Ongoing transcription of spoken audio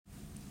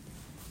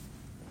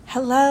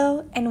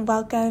Hello and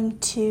welcome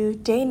to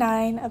day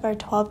 9 of our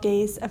 12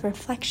 days of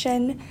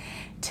reflection.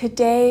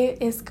 Today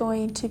is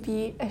going to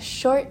be a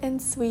short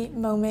and sweet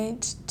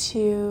moment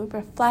to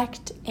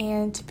reflect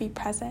and to be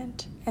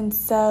present. And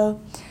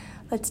so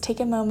let's take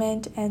a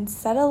moment and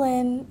settle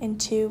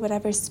into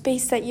whatever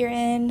space that you're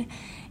in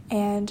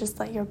and just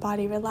let your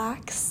body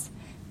relax.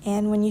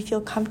 And when you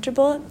feel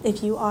comfortable,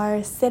 if you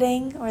are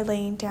sitting or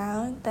laying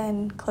down,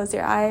 then close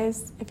your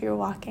eyes. If you're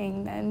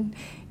walking, then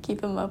keep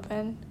them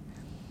open.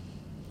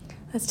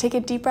 Let's take a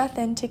deep breath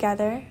in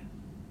together.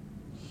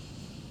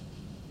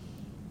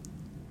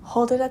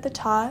 Hold it at the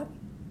top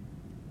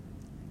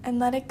and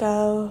let it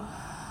go.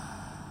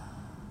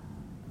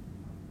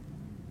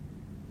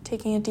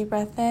 Taking a deep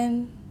breath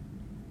in.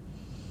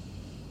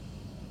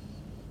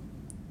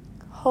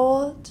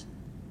 Hold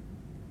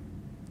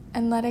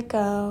and let it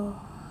go.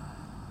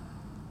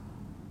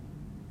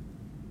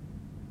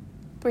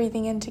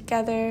 Breathing in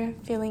together,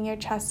 feeling your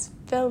chest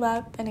fill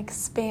up and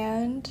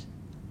expand.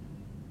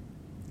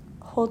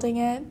 Holding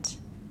it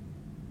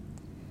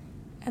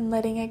and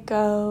letting it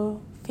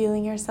go,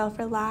 feeling yourself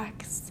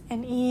relax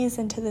and ease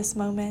into this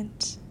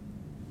moment.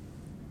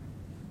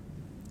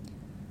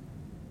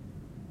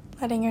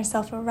 Letting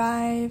yourself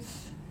arrive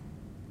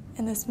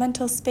in this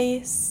mental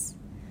space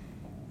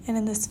and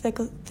in this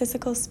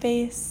physical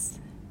space.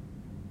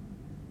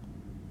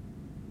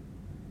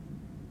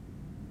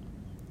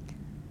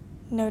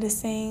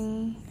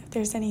 Noticing if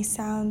there's any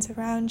sounds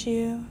around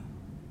you.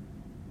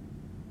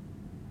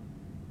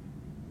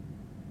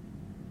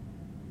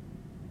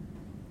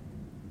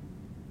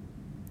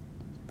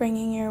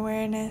 Bringing your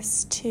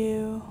awareness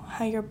to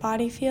how your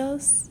body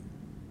feels.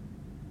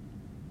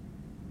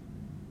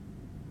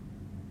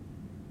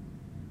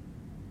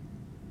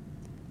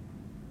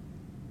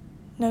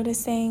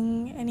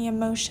 Noticing any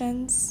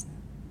emotions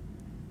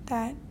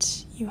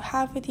that you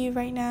have with you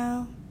right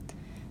now,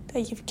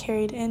 that you've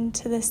carried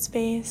into this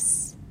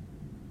space.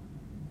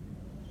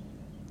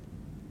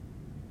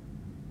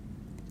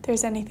 If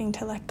there's anything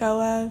to let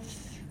go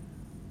of.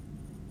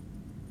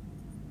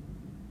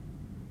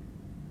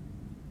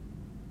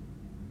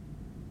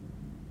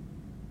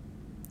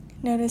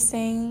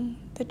 Noticing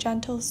the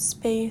gentle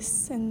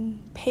space and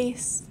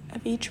pace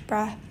of each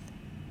breath.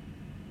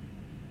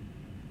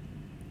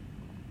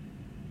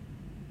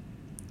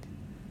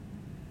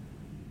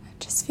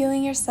 Just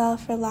feeling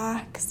yourself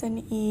relax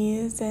and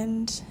ease,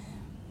 and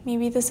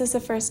maybe this is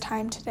the first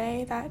time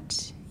today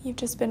that you've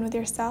just been with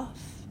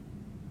yourself.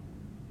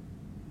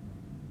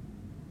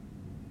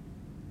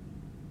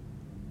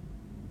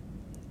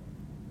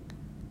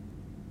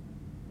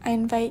 I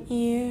invite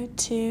you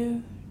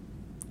to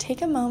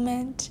take a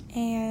moment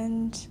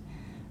and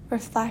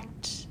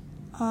reflect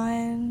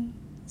on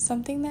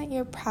something that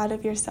you're proud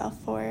of yourself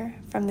for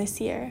from this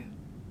year.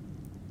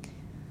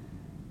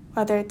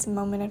 Whether it's a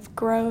moment of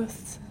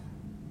growth,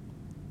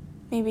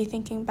 maybe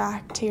thinking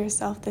back to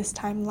yourself this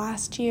time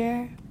last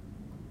year,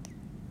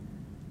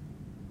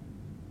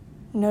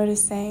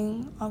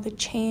 noticing all the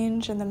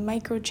change and the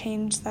micro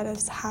change that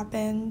has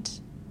happened.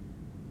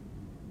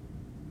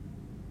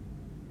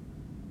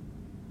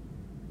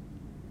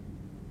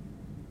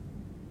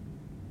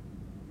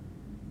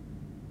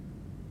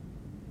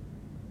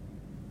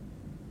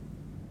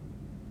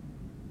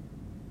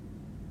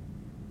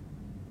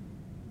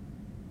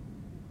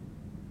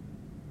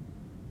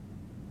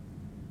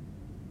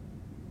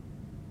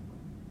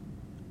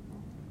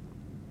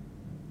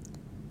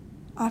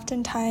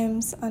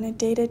 Oftentimes, on a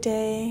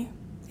day-to-day,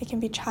 it can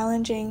be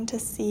challenging to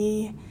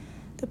see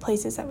the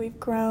places that we've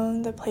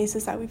grown, the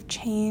places that we've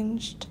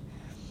changed.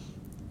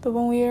 But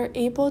when we are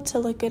able to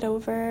look it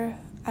over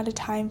at a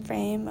time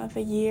frame of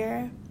a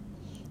year,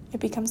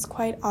 it becomes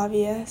quite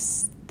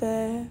obvious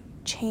the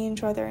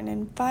change, whether in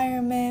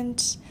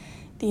environment,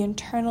 the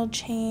internal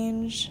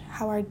change,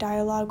 how our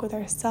dialogue with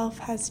ourselves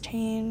has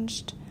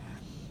changed,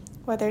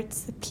 whether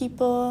it's the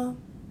people,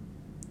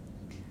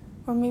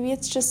 or maybe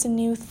it's just a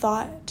new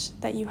thought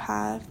that you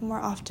have more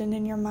often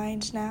in your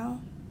mind now.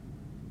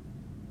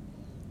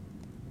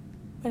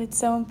 But it's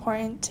so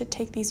important to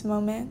take these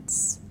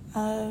moments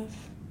of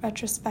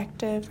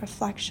retrospective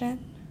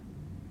reflection.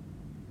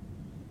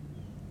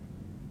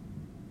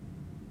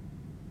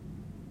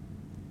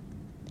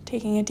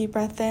 Taking a deep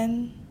breath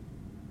in.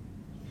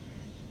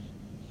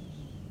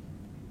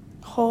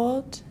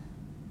 Hold.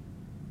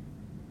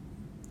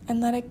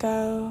 And let it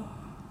go.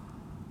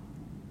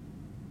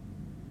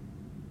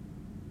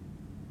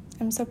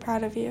 I'm so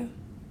proud of you.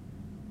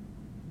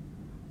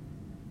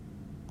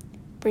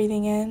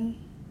 Breathing in,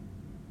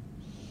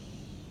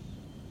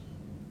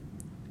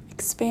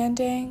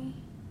 expanding,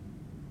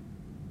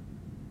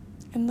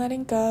 and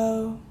letting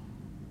go,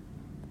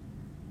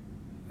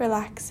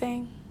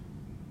 relaxing.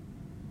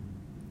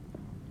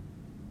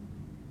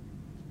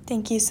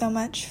 Thank you so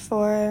much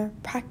for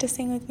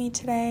practicing with me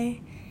today,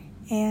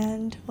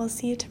 and we'll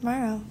see you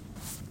tomorrow.